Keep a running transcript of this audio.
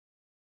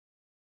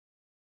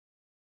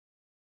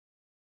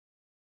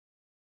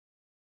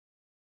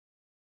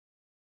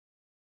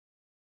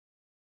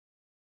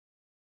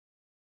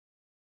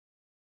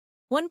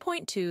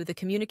1.2 The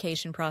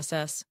communication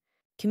process.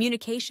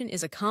 Communication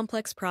is a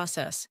complex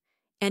process,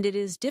 and it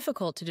is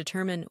difficult to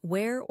determine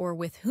where or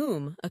with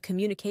whom a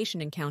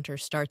communication encounter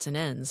starts and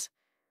ends.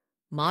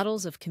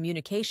 Models of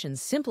communication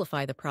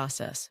simplify the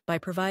process by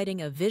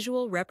providing a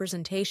visual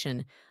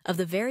representation of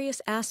the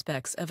various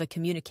aspects of a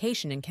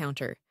communication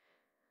encounter.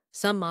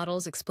 Some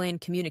models explain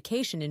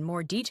communication in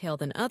more detail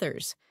than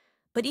others,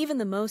 but even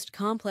the most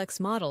complex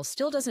model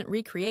still doesn't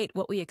recreate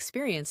what we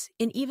experience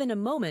in even a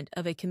moment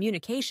of a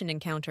communication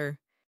encounter.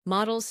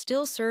 Models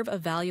still serve a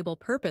valuable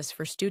purpose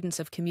for students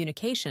of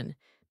communication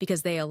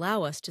because they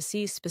allow us to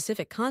see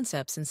specific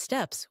concepts and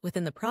steps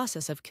within the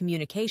process of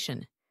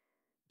communication.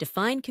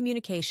 Define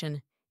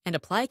communication and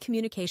apply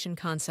communication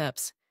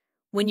concepts.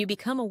 When you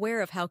become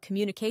aware of how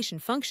communication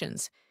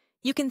functions,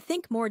 you can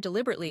think more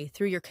deliberately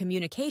through your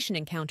communication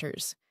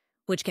encounters,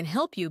 which can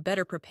help you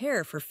better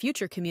prepare for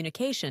future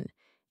communication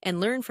and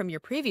learn from your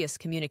previous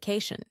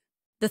communication.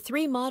 The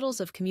three models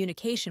of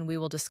communication we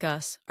will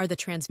discuss are the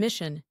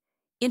transmission,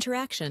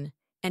 interaction,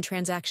 and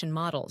transaction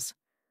models.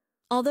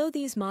 Although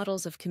these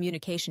models of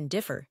communication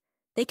differ,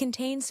 they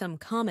contain some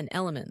common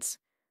elements.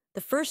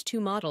 The first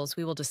two models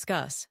we will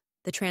discuss,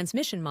 the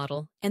transmission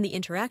model and the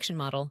interaction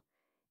model,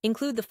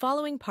 include the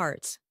following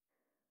parts: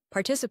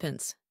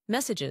 participants,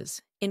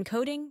 messages,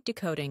 encoding,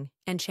 decoding,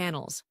 and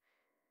channels.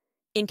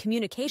 In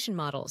communication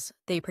models,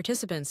 the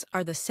participants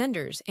are the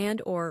senders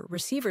and/or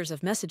receivers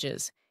of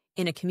messages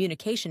in a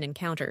communication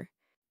encounter.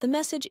 The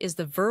message is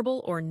the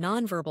verbal or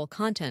nonverbal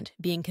content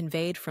being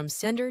conveyed from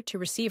sender to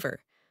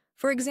receiver.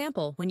 For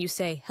example, when you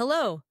say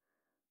 "hello"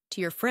 to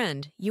your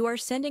friend, you are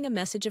sending a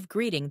message of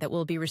greeting that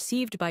will be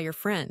received by your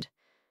friend.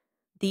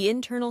 The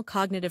internal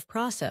cognitive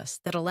process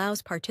that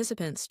allows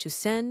participants to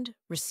send,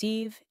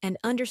 receive, and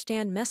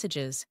understand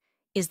messages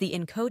is the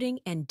encoding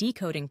and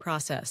decoding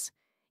process.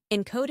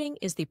 Encoding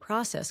is the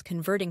process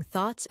converting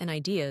thoughts and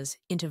ideas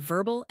into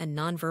verbal and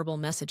nonverbal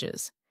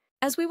messages.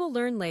 As we will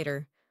learn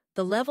later,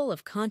 the level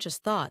of conscious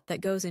thought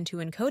that goes into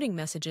encoding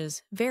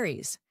messages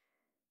varies.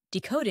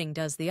 Decoding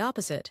does the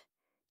opposite.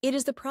 It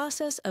is the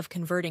process of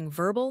converting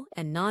verbal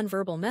and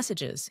nonverbal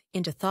messages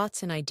into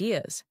thoughts and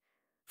ideas.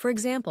 For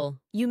example,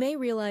 you may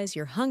realize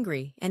you're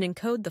hungry and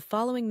encode the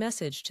following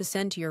message to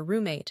send to your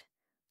roommate.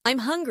 "I'm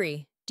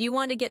hungry. Do you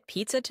want to get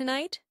pizza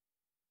tonight?"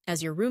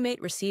 As your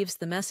roommate receives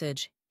the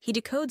message, he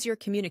decodes your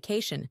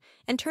communication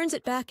and turns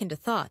it back into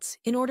thoughts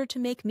in order to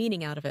make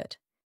meaning out of it.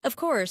 Of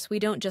course, we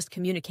don't just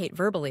communicate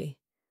verbally.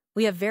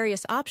 We have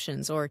various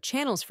options or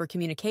channels for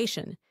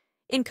communication.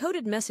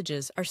 Encoded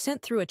messages are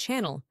sent through a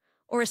channel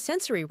or a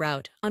sensory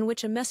route on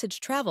which a message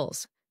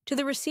travels to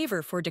the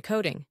receiver for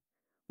decoding.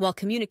 While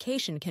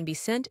communication can be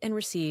sent and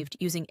received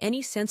using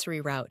any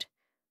sensory route,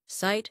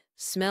 sight,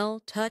 smell,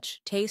 touch,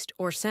 taste,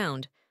 or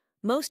sound,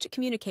 most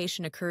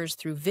communication occurs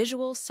through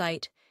visual,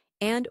 sight,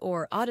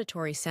 and/or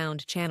auditory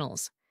sound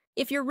channels.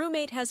 If your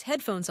roommate has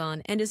headphones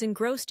on and is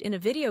engrossed in a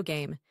video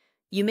game,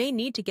 you may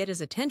need to get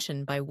his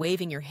attention by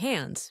waving your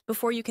hands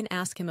before you can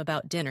ask him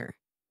about dinner.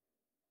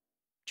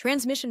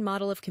 Transmission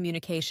model of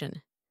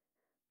communication.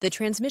 The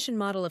transmission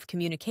model of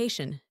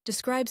communication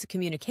describes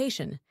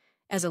communication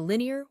as a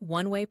linear,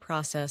 one-way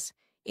process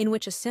in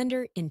which a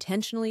sender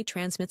intentionally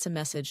transmits a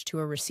message to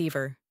a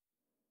receiver.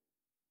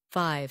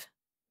 5.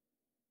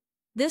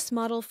 This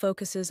model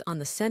focuses on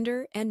the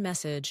sender and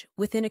message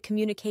within a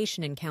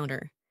communication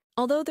encounter.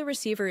 Although the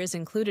receiver is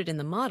included in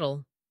the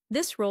model,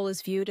 this role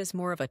is viewed as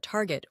more of a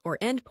target or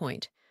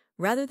endpoint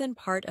rather than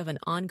part of an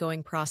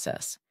ongoing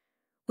process.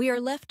 We are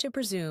left to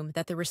presume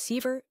that the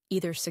receiver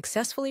either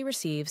successfully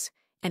receives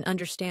and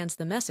understands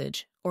the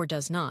message or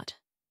does not.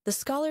 The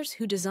scholars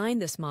who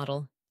designed this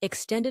model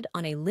extended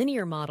on a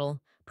linear model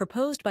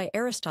proposed by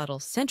Aristotle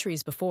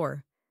centuries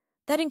before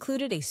that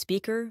included a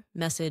speaker,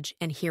 message,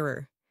 and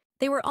hearer.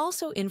 They were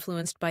also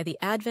influenced by the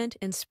advent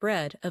and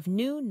spread of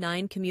new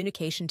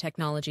communication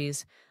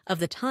technologies of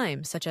the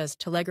time, such as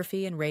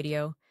telegraphy and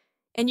radio,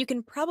 and you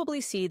can probably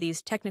see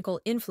these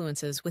technical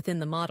influences within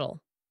the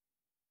model.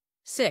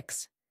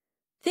 6.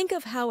 Think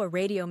of how a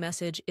radio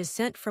message is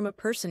sent from a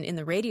person in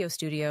the radio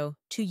studio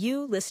to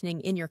you listening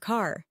in your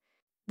car.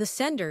 The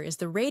sender is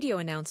the radio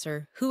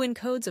announcer who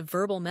encodes a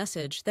verbal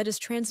message that is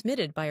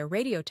transmitted by a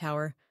radio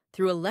tower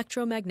through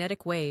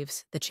electromagnetic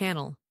waves, the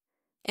channel,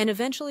 and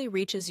eventually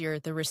reaches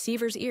the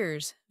receiver's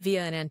ears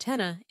via an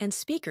antenna and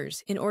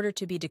speakers in order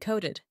to be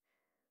decoded.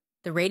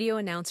 The radio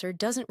announcer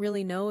doesn't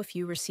really know if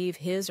you receive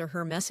his or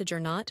her message or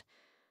not,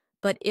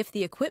 but if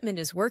the equipment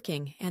is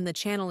working and the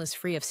channel is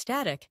free of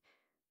static,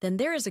 then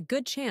there is a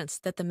good chance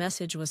that the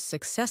message was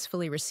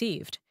successfully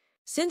received.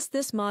 Since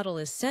this model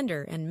is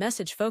sender and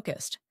message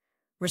focused,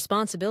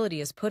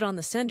 responsibility is put on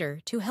the sender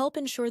to help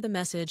ensure the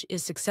message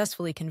is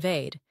successfully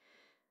conveyed.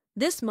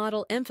 This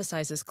model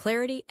emphasizes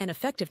clarity and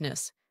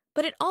effectiveness,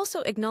 but it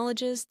also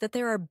acknowledges that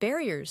there are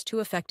barriers to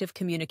effective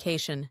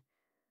communication.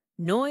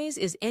 Noise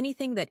is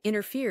anything that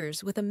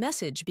interferes with a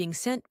message being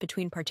sent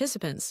between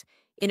participants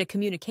in a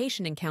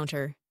communication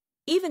encounter.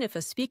 Even if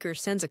a speaker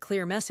sends a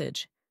clear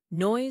message,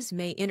 noise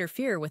may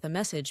interfere with a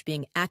message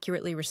being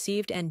accurately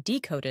received and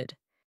decoded.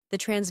 The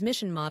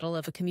transmission model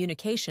of a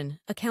communication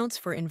accounts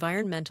for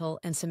environmental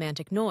and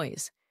semantic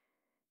noise.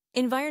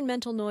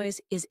 Environmental noise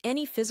is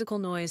any physical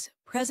noise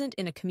present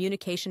in a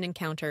communication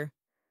encounter.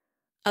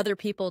 Other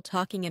people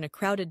talking in a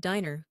crowded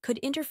diner could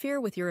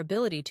interfere with your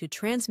ability to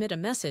transmit a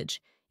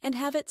message and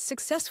have it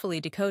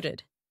successfully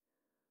decoded.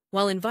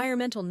 While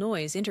environmental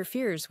noise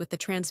interferes with the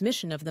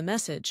transmission of the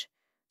message,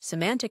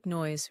 semantic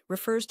noise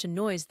refers to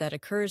noise that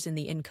occurs in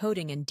the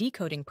encoding and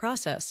decoding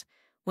process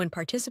when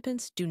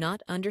participants do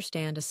not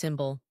understand a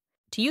symbol.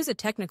 To use a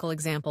technical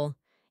example,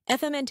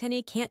 FM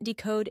antennae can't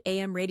decode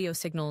AM radio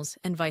signals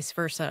and vice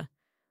versa.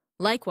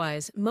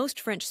 Likewise, most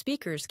French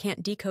speakers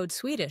can't decode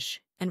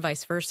Swedish and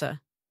vice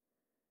versa.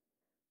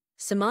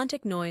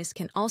 Semantic noise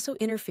can also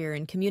interfere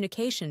in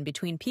communication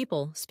between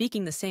people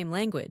speaking the same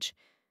language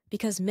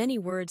because many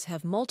words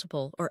have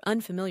multiple or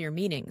unfamiliar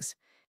meanings,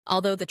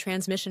 although the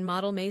transmission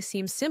model may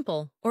seem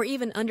simple or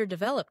even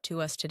underdeveloped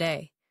to us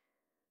today.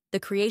 The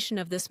creation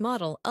of this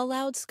model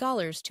allowed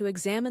scholars to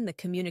examine the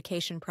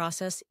communication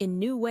process in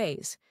new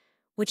ways,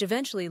 which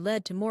eventually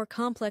led to more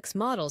complex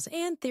models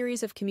and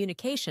theories of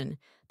communication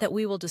that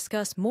we will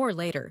discuss more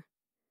later.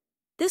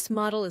 This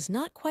model is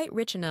not quite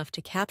rich enough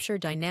to capture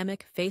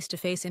dynamic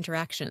face-to-face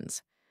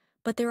interactions,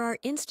 but there are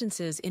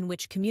instances in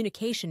which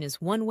communication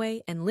is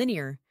one-way and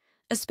linear,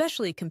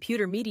 especially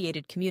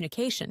computer-mediated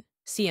communication,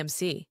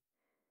 CMC.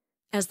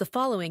 As the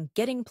following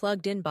Getting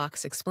Plugged In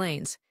box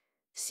explains,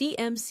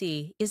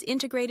 CMC is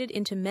integrated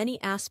into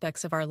many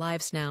aspects of our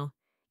lives now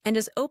and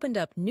has opened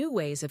up new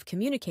ways of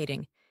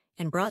communicating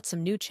and brought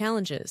some new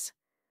challenges.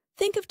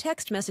 Think of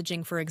text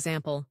messaging, for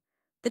example.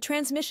 The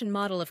transmission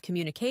model of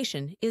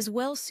communication is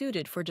well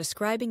suited for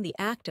describing the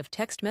act of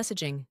text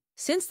messaging,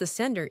 since the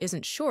sender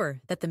isn't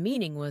sure that the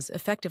meaning was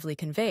effectively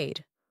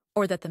conveyed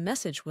or that the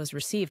message was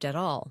received at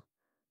all.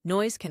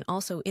 Noise can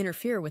also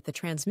interfere with the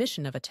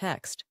transmission of a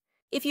text.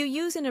 If you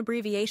use an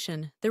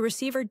abbreviation the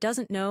receiver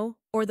doesn't know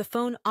or the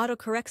phone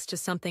autocorrects to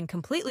something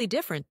completely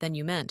different than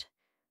you meant,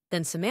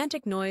 then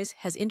semantic noise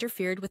has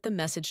interfered with the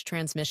message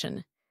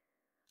transmission.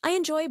 I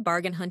enjoy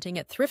bargain hunting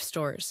at thrift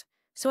stores,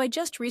 so I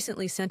just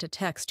recently sent a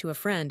text to a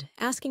friend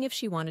asking if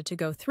she wanted to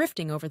go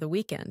thrifting over the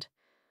weekend.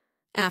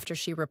 After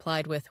she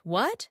replied with,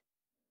 "What?"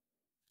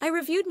 I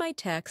reviewed my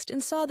text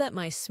and saw that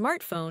my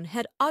smartphone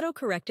had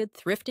autocorrected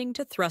thrifting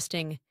to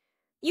thrusting.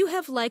 You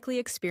have likely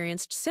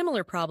experienced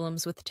similar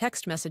problems with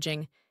text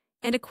messaging,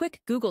 and a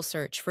quick Google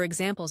search for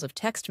examples of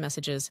text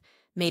messages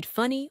made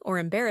funny or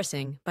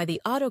embarrassing by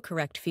the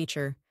autocorrect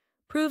feature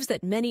proves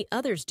that many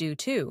others do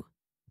too.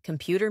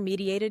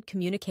 Computer-mediated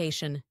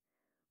communication.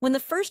 When the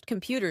first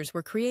computers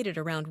were created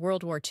around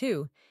World War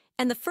II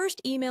and the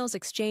first emails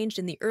exchanged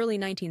in the early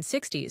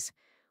 1960s,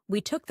 we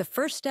took the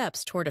first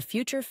steps toward a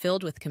future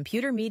filled with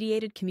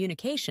computer-mediated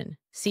communication,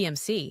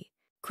 CMC.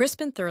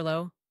 Crispin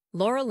Thurlow,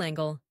 Laura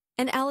Lengel,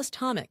 and Alice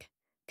Tomic,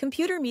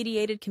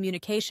 Computer-Mediated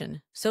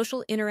Communication,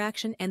 Social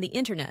Interaction and the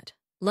Internet,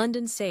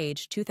 London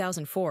Sage,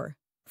 2004,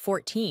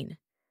 14.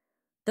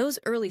 Those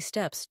early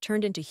steps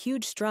turned into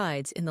huge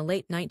strides in the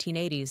late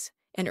 1980s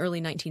and early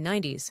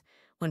 1990s,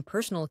 when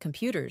personal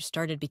computers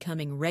started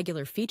becoming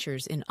regular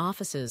features in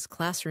offices,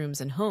 classrooms,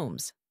 and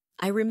homes.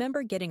 I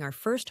remember getting our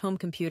first home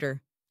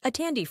computer, a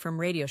Tandy from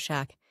Radio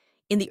Shack,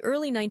 in the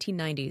early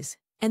 1990s,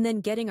 and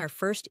then getting our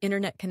first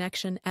internet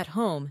connection at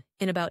home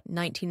in about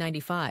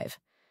 1995.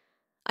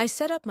 I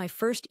set up my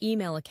first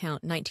email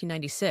account in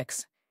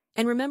 1996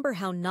 and remember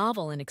how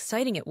novel and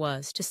exciting it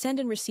was to send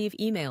and receive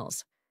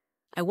emails.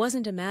 I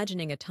wasn't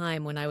imagining a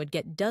time when I would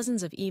get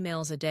dozens of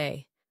emails a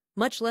day,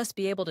 much less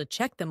be able to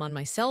check them on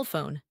my cell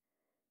phone.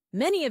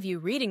 Many of you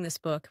reading this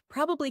book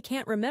probably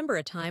can't remember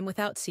a time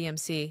without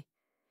CMC.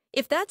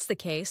 If that's the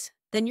case,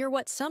 then you're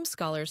what some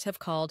scholars have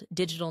called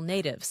digital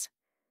natives.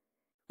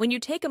 When you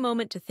take a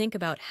moment to think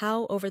about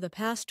how, over the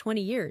past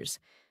 20 years,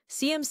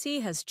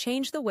 CMC has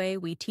changed the way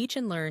we teach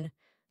and learn,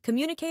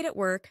 communicate at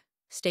work,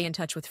 stay in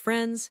touch with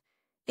friends,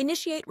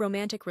 initiate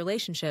romantic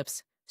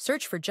relationships,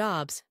 search for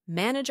jobs,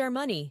 manage our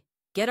money,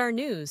 get our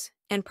news,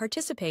 and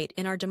participate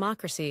in our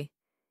democracy,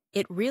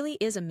 it really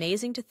is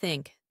amazing to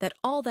think that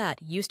all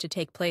that used to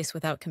take place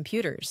without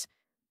computers.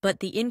 But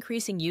the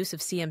increasing use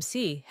of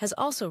CMC has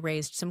also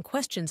raised some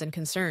questions and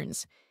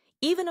concerns,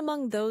 even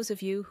among those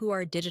of you who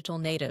are digital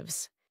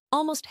natives.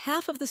 Almost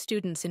half of the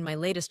students in my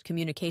latest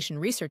communication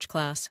research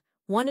class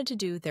wanted to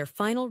do their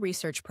final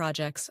research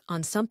projects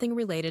on something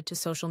related to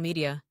social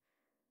media.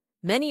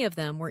 Many of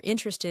them were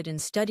interested in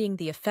studying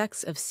the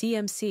effects of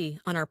CMC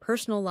on our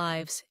personal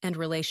lives and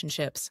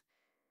relationships.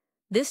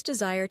 This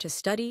desire to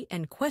study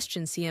and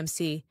question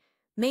CMC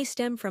may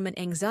stem from an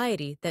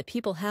anxiety that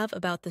people have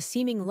about the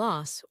seeming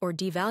loss or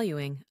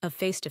devaluing of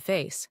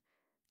face-to-face,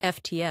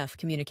 FTF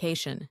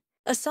communication.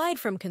 Aside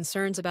from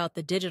concerns about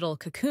the digital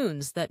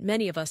cocoons that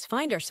many of us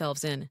find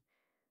ourselves in,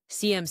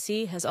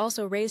 CMC has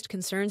also raised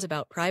concerns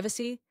about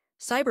privacy,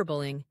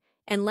 cyberbullying,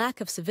 and lack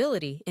of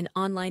civility in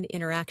online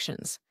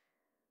interactions.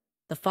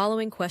 The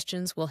following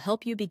questions will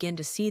help you begin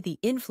to see the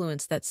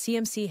influence that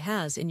CMC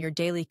has in your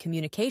daily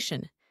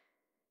communication.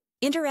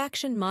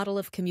 Interaction Model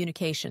of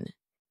Communication.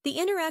 The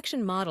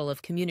Interaction Model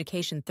of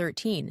Communication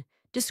 13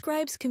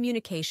 describes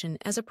communication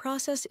as a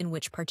process in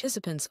which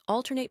participants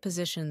alternate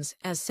positions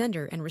as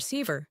sender and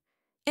receiver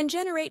and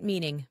generate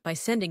meaning by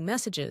sending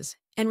messages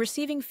and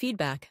receiving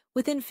feedback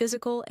within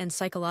physical and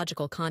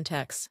psychological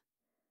contexts.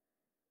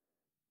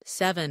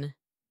 7.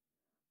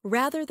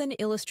 Rather than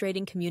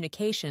illustrating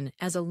communication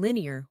as a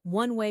linear,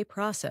 one-way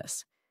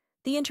process,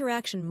 the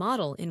interaction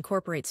model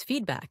incorporates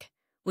feedback,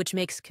 which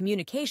makes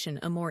communication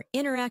a more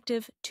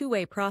interactive,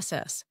 two-way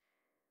process.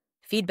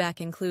 Feedback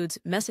includes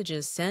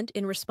messages sent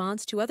in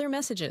response to other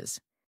messages.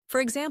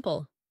 For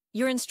example,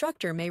 your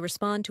instructor may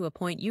respond to a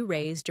point you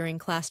raise during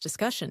class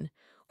discussion,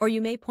 or you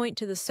may point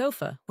to the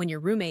sofa when your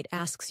roommate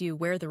asks you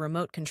where the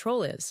remote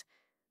control is.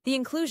 The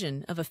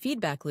inclusion of a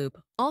feedback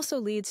loop also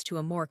leads to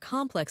a more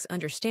complex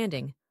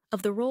understanding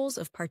of the roles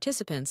of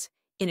participants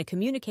in a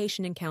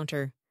communication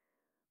encounter.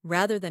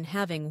 Rather than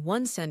having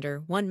one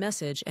sender, one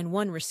message, and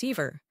one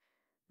receiver,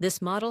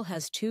 this model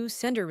has two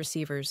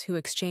sender-receivers who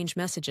exchange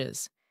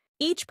messages.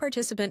 Each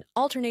participant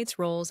alternates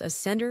roles as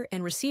sender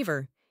and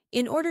receiver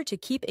in order to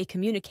keep a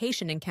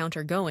communication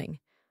encounter going.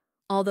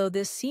 Although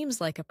this seems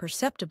like a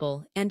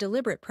perceptible and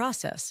deliberate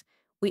process,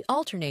 we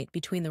alternate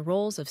between the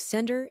roles of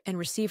sender and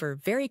receiver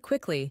very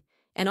quickly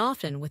and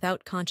often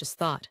without conscious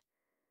thought.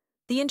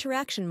 The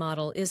interaction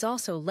model is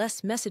also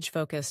less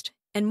message-focused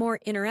and more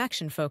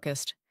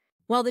interaction-focused.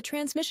 While the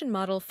transmission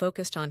model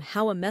focused on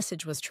how a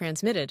message was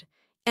transmitted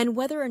and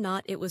whether or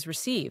not it was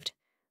received,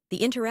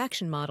 the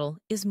interaction model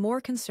is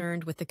more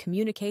concerned with the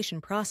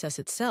communication process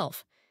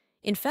itself.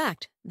 In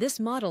fact, this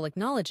model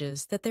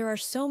acknowledges that there are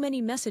so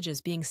many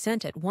messages being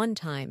sent at one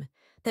time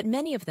that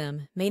many of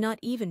them may not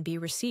even be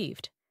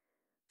received.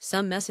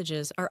 Some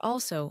messages are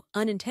also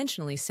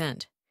unintentionally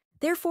sent.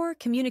 Therefore,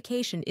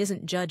 communication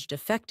isn't judged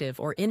effective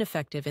or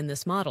ineffective in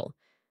this model,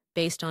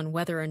 based on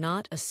whether or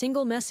not a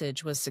single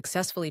message was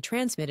successfully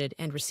transmitted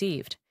and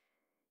received.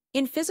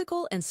 In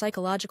physical and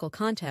psychological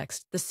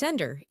context, the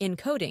sender, in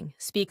coding,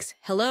 speaks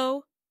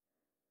hello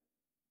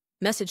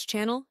message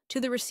channel to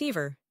the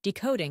receiver,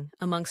 decoding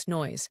amongst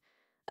noise.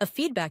 A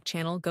feedback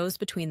channel goes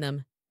between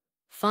them.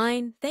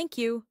 Fine, thank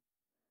you.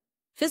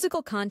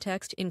 Physical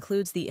context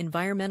includes the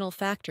environmental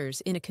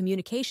factors in a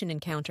communication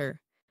encounter.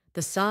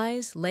 The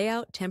size,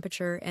 layout,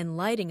 temperature, and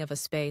lighting of a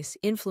space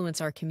influence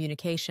our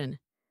communication.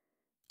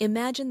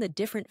 Imagine the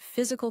different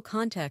physical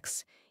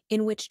contexts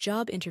in which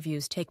job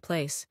interviews take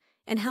place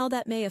and how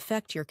that may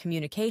affect your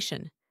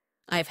communication.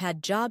 I've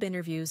had job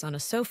interviews on a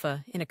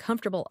sofa in a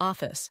comfortable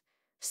office,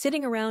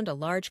 sitting around a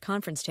large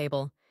conference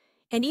table,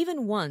 and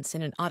even once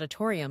in an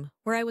auditorium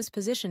where I was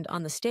positioned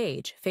on the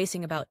stage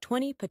facing about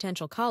 20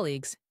 potential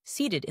colleagues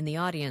seated in the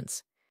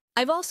audience.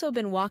 I've also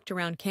been walked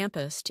around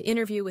campus to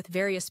interview with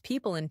various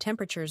people in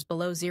temperatures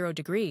below 0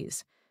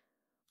 degrees.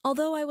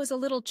 Although I was a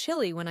little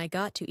chilly when I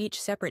got to each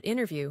separate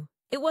interview,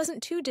 it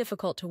wasn't too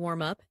difficult to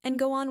warm up and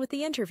go on with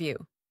the interview.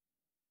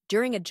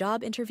 During a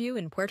job interview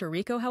in Puerto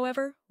Rico,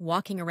 however,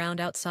 walking around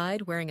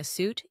outside wearing a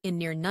suit in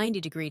near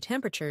 90-degree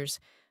temperatures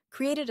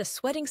created a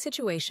sweating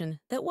situation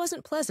that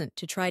wasn't pleasant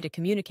to try to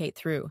communicate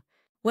through.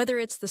 Whether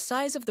it's the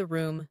size of the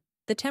room,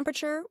 the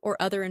temperature, or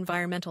other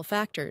environmental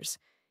factors,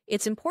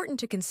 it's important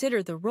to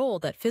consider the role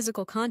that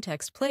physical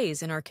context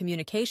plays in our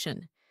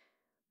communication.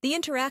 The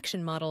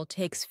interaction model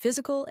takes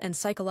physical and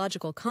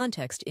psychological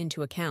context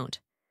into account.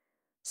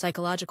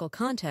 Psychological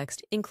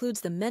context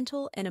includes the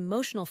mental and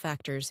emotional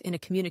factors in a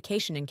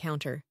communication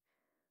encounter.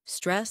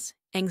 Stress,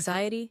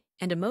 anxiety,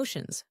 and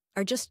emotions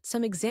are just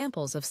some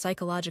examples of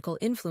psychological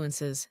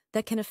influences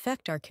that can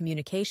affect our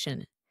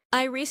communication.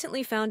 I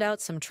recently found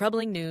out some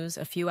troubling news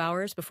a few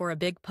hours before a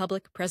big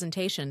public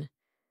presentation.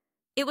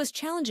 It was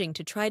challenging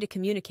to try to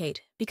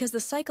communicate because the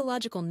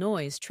psychological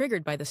noise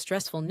triggered by the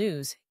stressful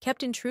news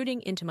kept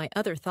intruding into my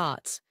other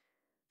thoughts.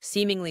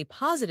 Seemingly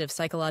positive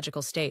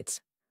psychological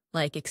states,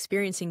 like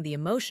experiencing the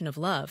emotion of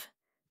love,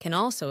 can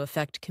also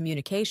affect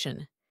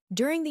communication.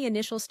 During the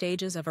initial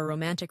stages of a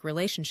romantic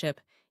relationship,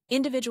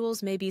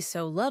 individuals may be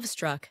so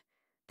love-struck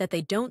that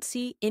they don't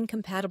see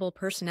incompatible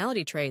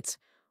personality traits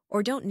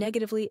or don't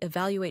negatively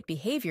evaluate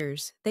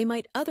behaviors they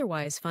might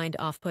otherwise find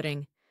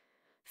off-putting.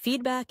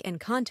 Feedback and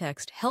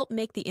context help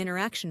make the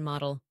interaction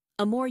model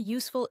a more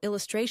useful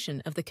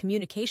illustration of the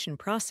communication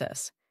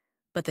process,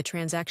 but the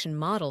transaction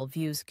model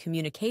views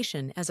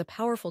communication as a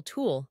powerful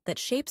tool that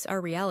shapes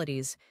our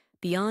realities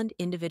beyond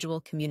individual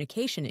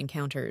communication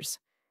encounters.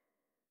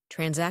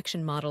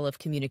 Transaction model of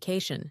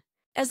communication.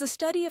 As the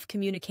study of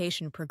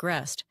communication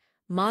progressed,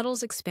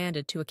 models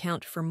expanded to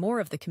account for more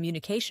of the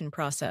communication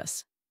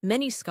process.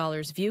 Many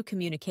scholars view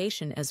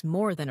communication as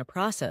more than a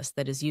process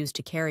that is used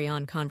to carry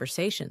on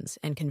conversations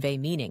and convey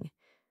meaning.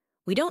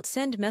 We don't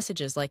send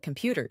messages like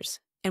computers,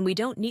 and we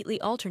don't neatly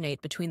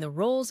alternate between the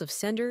roles of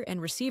sender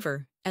and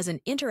receiver as an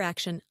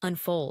interaction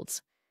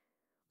unfolds.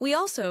 We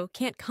also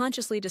can't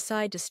consciously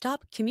decide to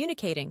stop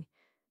communicating,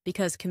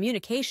 because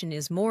communication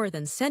is more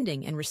than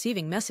sending and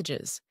receiving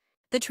messages.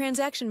 The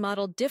transaction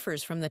model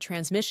differs from the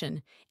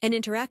transmission and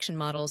interaction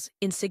models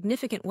in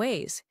significant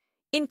ways,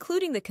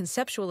 including the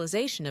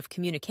conceptualization of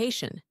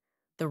communication,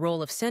 the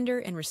role of sender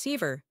and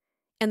receiver,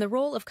 and the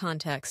role of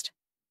context.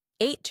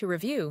 8 to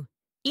review.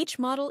 Each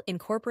model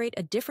incorporate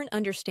a different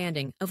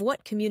understanding of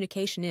what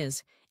communication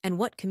is and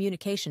what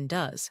communication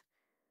does.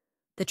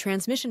 The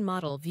transmission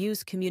model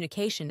views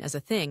communication as a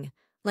thing,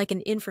 like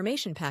an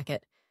information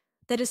packet,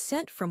 that is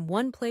sent from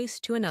one place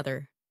to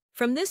another.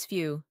 From this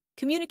view,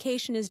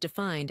 communication is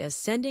defined as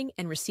sending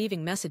and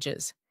receiving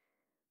messages.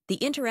 The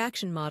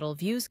interaction model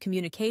views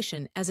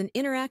communication as an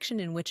interaction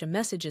in which a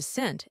message is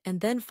sent and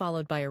then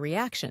followed by a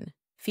reaction,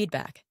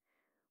 feedback,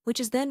 which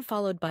is then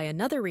followed by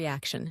another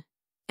reaction,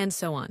 and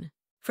so on.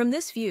 From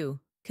this view,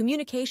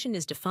 communication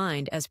is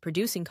defined as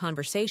producing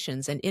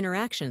conversations and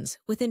interactions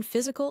within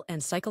physical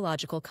and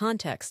psychological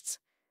contexts.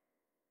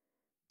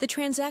 The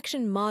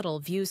transaction model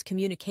views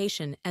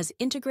communication as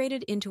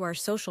integrated into our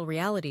social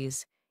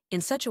realities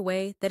in such a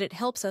way that it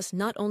helps us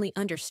not only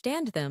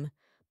understand them,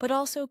 but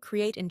also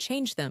create and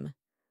change them.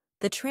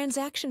 The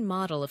transaction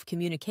model of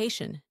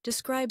communication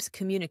describes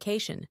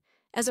communication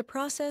as a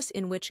process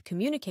in which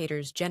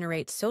communicators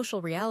generate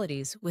social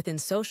realities within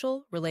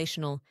social,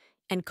 relational,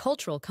 and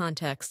cultural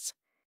contexts.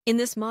 In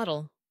this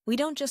model, we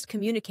don't just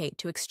communicate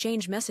to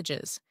exchange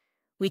messages.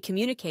 We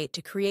communicate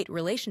to create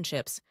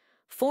relationships,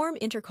 form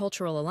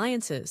intercultural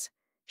alliances,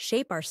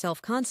 shape our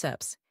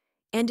self-concepts,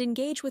 and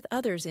engage with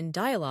others in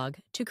dialogue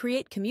to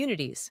create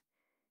communities.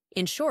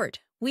 In short,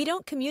 we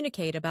don't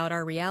communicate about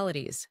our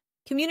realities.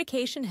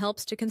 Communication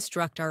helps to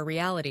construct our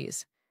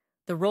realities.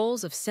 The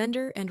roles of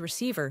sender and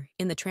receiver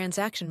in the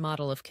transaction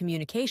model of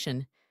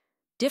communication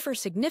differ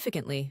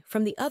significantly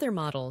from the other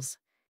models.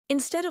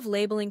 Instead of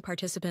labeling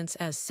participants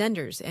as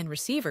senders and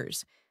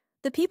receivers,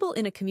 the people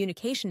in a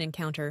communication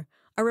encounter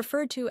are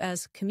referred to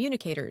as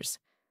communicators.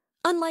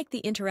 Unlike the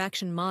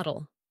interaction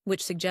model,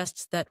 which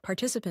suggests that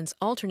participants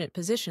alternate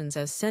positions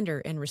as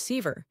sender and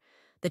receiver,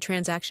 the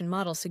transaction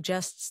model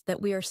suggests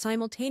that we are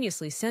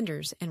simultaneously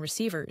senders and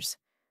receivers.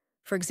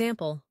 For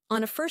example,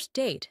 on a first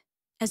date,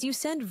 as you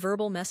send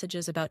verbal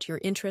messages about your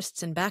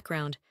interests and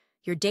background,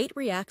 your date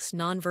reacts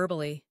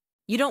non-verbally.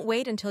 You don't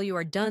wait until you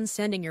are done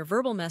sending your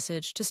verbal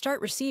message to start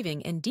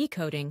receiving and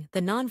decoding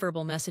the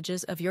nonverbal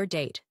messages of your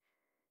date.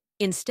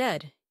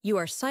 Instead, you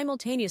are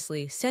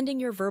simultaneously sending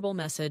your verbal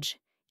message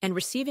and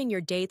receiving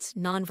your date's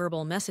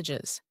nonverbal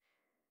messages.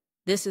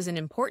 This is an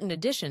important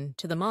addition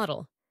to the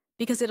model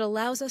because it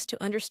allows us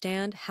to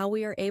understand how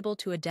we are able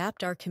to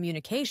adapt our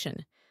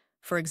communication,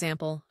 for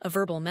example, a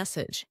verbal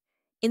message,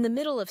 in the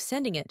middle of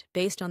sending it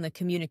based on the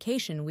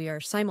communication we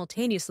are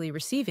simultaneously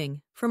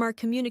receiving from our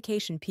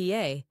communication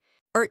PA,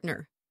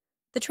 Ertner.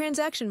 The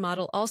transaction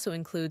model also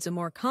includes a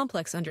more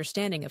complex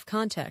understanding of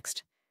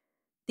context.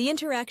 The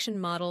interaction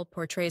model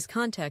portrays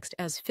context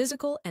as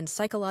physical and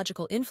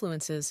psychological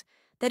influences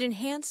that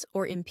enhance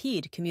or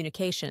impede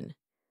communication.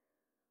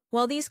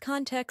 While these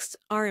contexts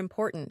are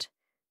important,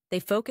 they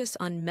focus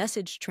on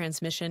message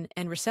transmission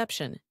and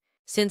reception.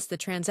 Since the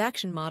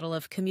transaction model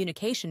of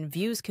communication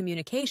views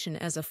communication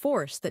as a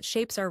force that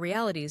shapes our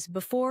realities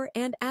before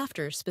and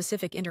after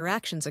specific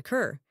interactions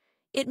occur,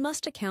 it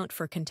must account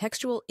for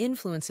contextual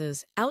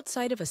influences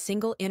outside of a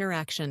single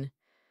interaction.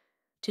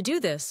 To do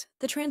this,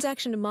 the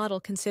transaction model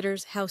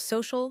considers how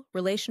social,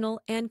 relational,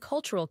 and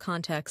cultural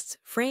contexts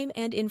frame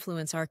and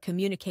influence our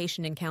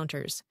communication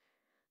encounters.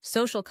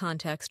 Social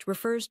context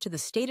refers to the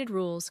stated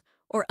rules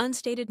or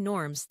unstated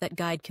norms that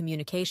guide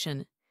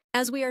communication.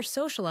 As we are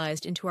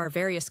socialized into our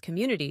various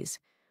communities,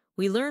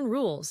 we learn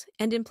rules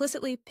and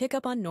implicitly pick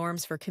up on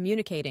norms for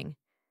communicating.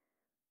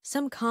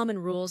 Some common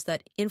rules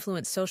that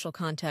influence social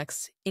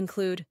contexts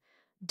include: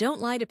 don't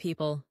lie to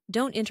people,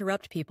 don't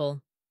interrupt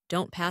people,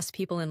 don't pass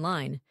people in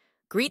line,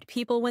 greet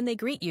people when they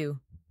greet you,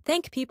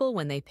 thank people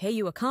when they pay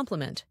you a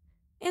compliment,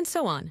 and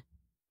so on.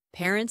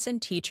 Parents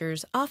and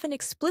teachers often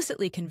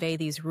explicitly convey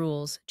these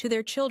rules to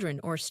their children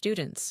or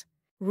students.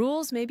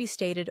 Rules may be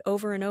stated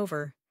over and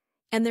over,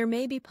 and there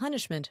may be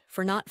punishment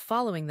for not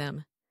following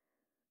them.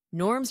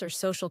 Norms are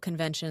social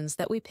conventions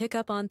that we pick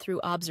up on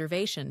through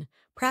observation,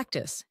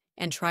 practice,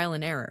 and trial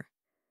and error.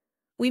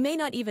 We may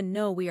not even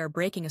know we are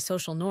breaking a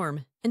social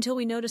norm until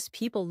we notice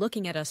people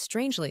looking at us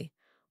strangely,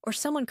 or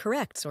someone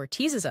corrects or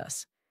teases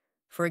us.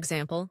 For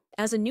example,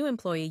 as a new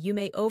employee, you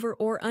may over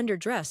or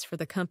underdress for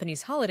the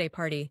company's holiday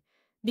party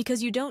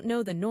because you don't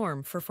know the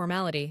norm for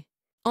formality.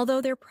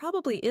 Although there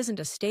probably isn't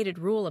a stated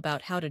rule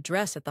about how to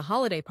dress at the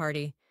holiday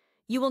party,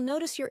 you will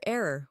notice your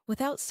error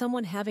without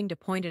someone having to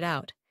point it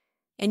out,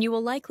 and you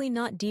will likely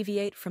not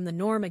deviate from the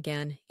norm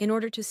again in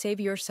order to save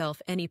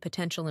yourself any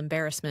potential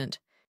embarrassment,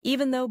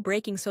 even though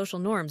breaking social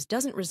norms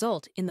doesn't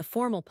result in the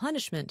formal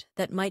punishment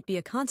that might be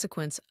a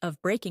consequence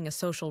of breaking a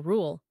social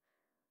rule.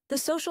 The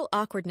social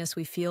awkwardness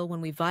we feel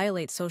when we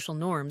violate social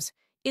norms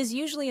is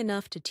usually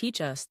enough to teach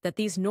us that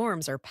these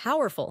norms are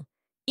powerful,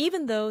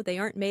 even though they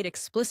aren't made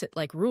explicit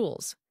like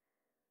rules.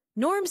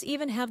 Norms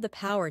even have the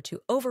power to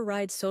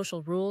override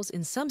social rules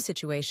in some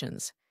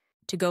situations.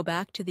 To go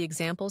back to the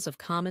examples of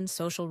common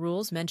social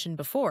rules mentioned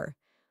before,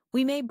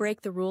 we may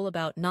break the rule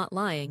about not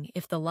lying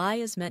if the lie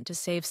is meant to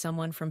save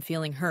someone from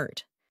feeling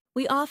hurt.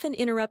 We often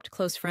interrupt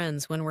close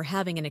friends when we're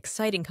having an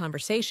exciting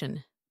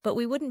conversation, but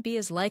we wouldn't be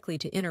as likely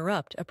to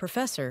interrupt a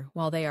professor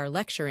while they are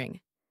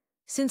lecturing.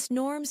 Since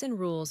norms and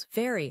rules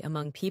vary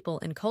among people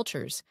and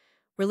cultures,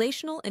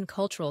 relational and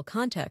cultural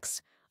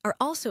contexts are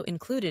also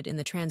included in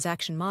the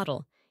transaction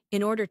model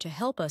in order to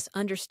help us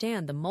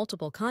understand the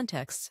multiple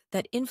contexts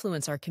that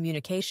influence our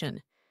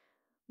communication.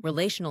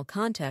 Relational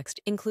context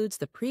includes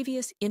the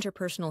previous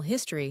interpersonal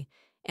history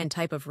and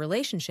type of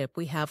relationship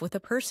we have with a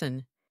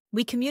person.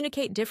 We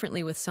communicate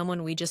differently with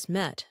someone we just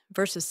met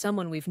versus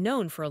someone we've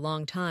known for a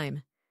long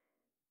time.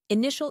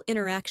 Initial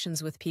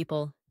interactions with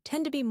people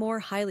tend to be more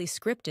highly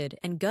scripted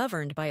and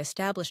governed by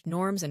established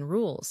norms and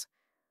rules.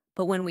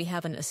 But when we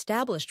have an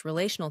established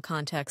relational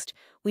context,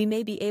 we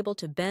may be able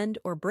to bend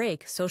or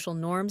break social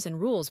norms and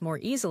rules more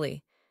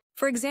easily.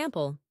 For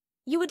example,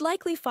 you would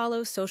likely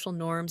follow social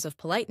norms of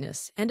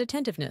politeness and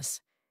attentiveness,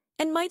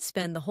 and might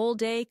spend the whole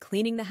day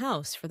cleaning the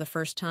house for the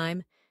first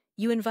time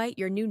you invite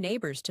your new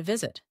neighbors to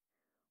visit.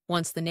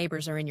 Once the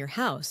neighbors are in your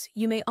house,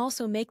 you may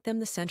also make them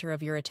the center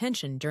of your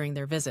attention during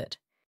their visit.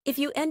 If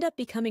you end up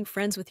becoming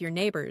friends with your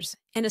neighbors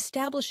and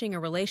establishing a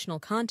relational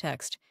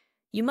context,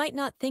 you might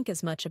not think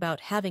as much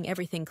about having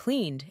everything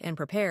cleaned and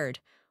prepared,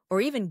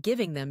 or even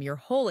giving them your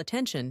whole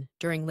attention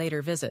during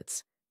later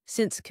visits.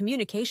 Since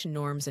communication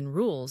norms and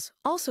rules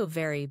also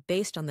vary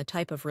based on the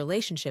type of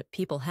relationship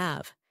people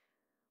have.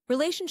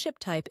 Relationship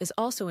type is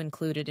also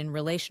included in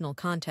relational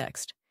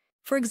context.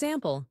 For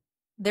example,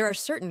 there are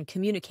certain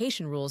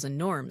communication rules and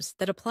norms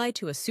that apply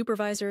to a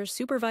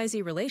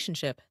supervisor-supervisee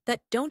relationship that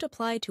don't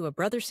apply to a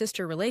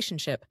brother-sister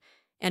relationship,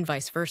 and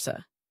vice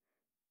versa.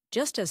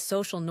 Just as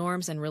social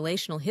norms and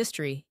relational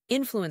history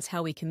influence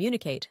how we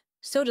communicate,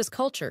 so does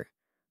culture.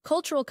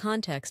 Cultural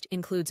context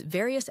includes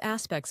various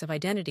aspects of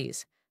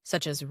identities,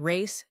 such as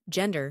race,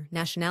 gender,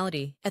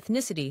 nationality,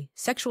 ethnicity,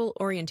 sexual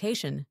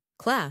orientation,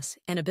 class,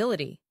 and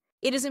ability.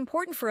 It is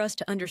important for us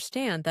to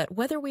understand that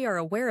whether we are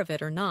aware of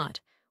it or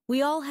not,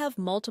 we all have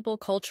multiple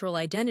cultural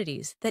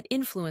identities that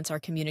influence our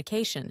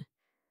communication.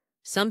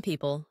 Some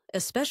people,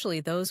 especially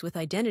those with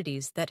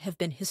identities that have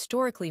been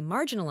historically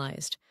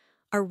marginalized,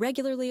 are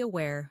regularly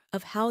aware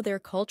of how their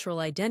cultural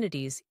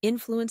identities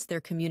influence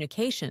their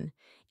communication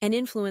and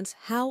influence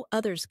how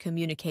others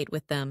communicate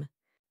with them.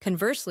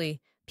 Conversely,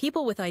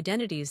 people with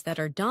identities that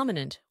are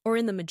dominant or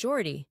in the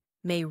majority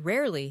may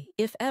rarely,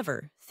 if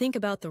ever, think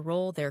about the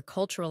role their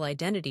cultural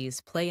identities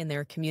play in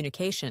their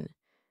communication.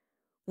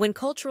 When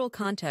cultural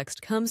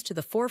context comes to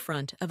the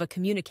forefront of a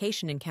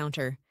communication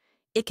encounter,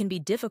 it can be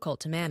difficult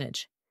to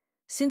manage.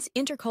 Since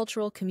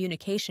intercultural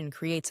communication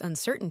creates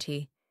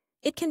uncertainty,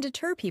 it can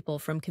deter people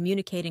from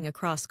communicating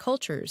across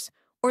cultures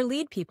or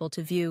lead people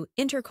to view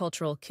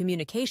intercultural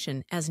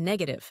communication as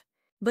negative.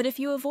 But if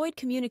you avoid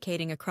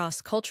communicating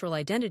across cultural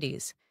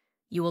identities,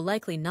 you will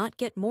likely not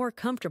get more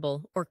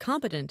comfortable or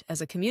competent as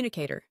a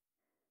communicator.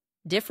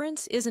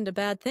 Difference isn't a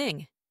bad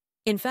thing.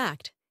 In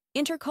fact,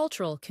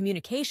 intercultural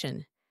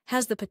communication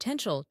has the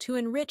potential to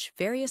enrich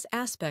various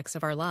aspects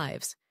of our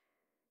lives.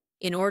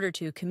 In order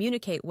to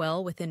communicate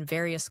well within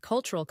various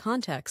cultural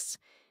contexts,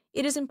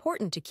 it is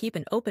important to keep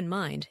an open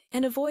mind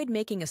and avoid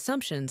making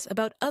assumptions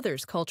about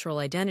others' cultural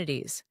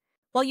identities.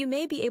 While you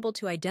may be able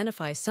to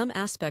identify some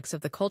aspects of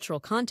the cultural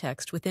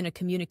context within a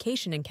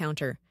communication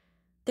encounter,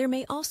 there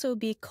may also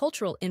be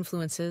cultural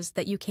influences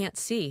that you can't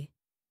see.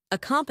 A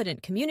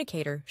competent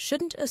communicator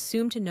shouldn't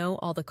assume to know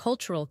all the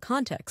cultural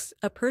contexts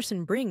a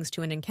person brings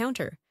to an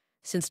encounter,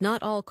 since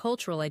not all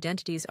cultural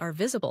identities are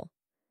visible.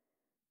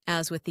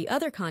 As with the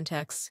other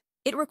contexts,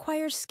 it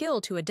requires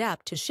skill to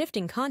adapt to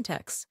shifting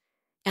contexts,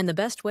 and the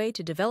best way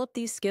to develop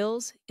these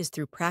skills is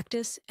through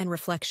practice and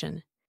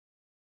reflection.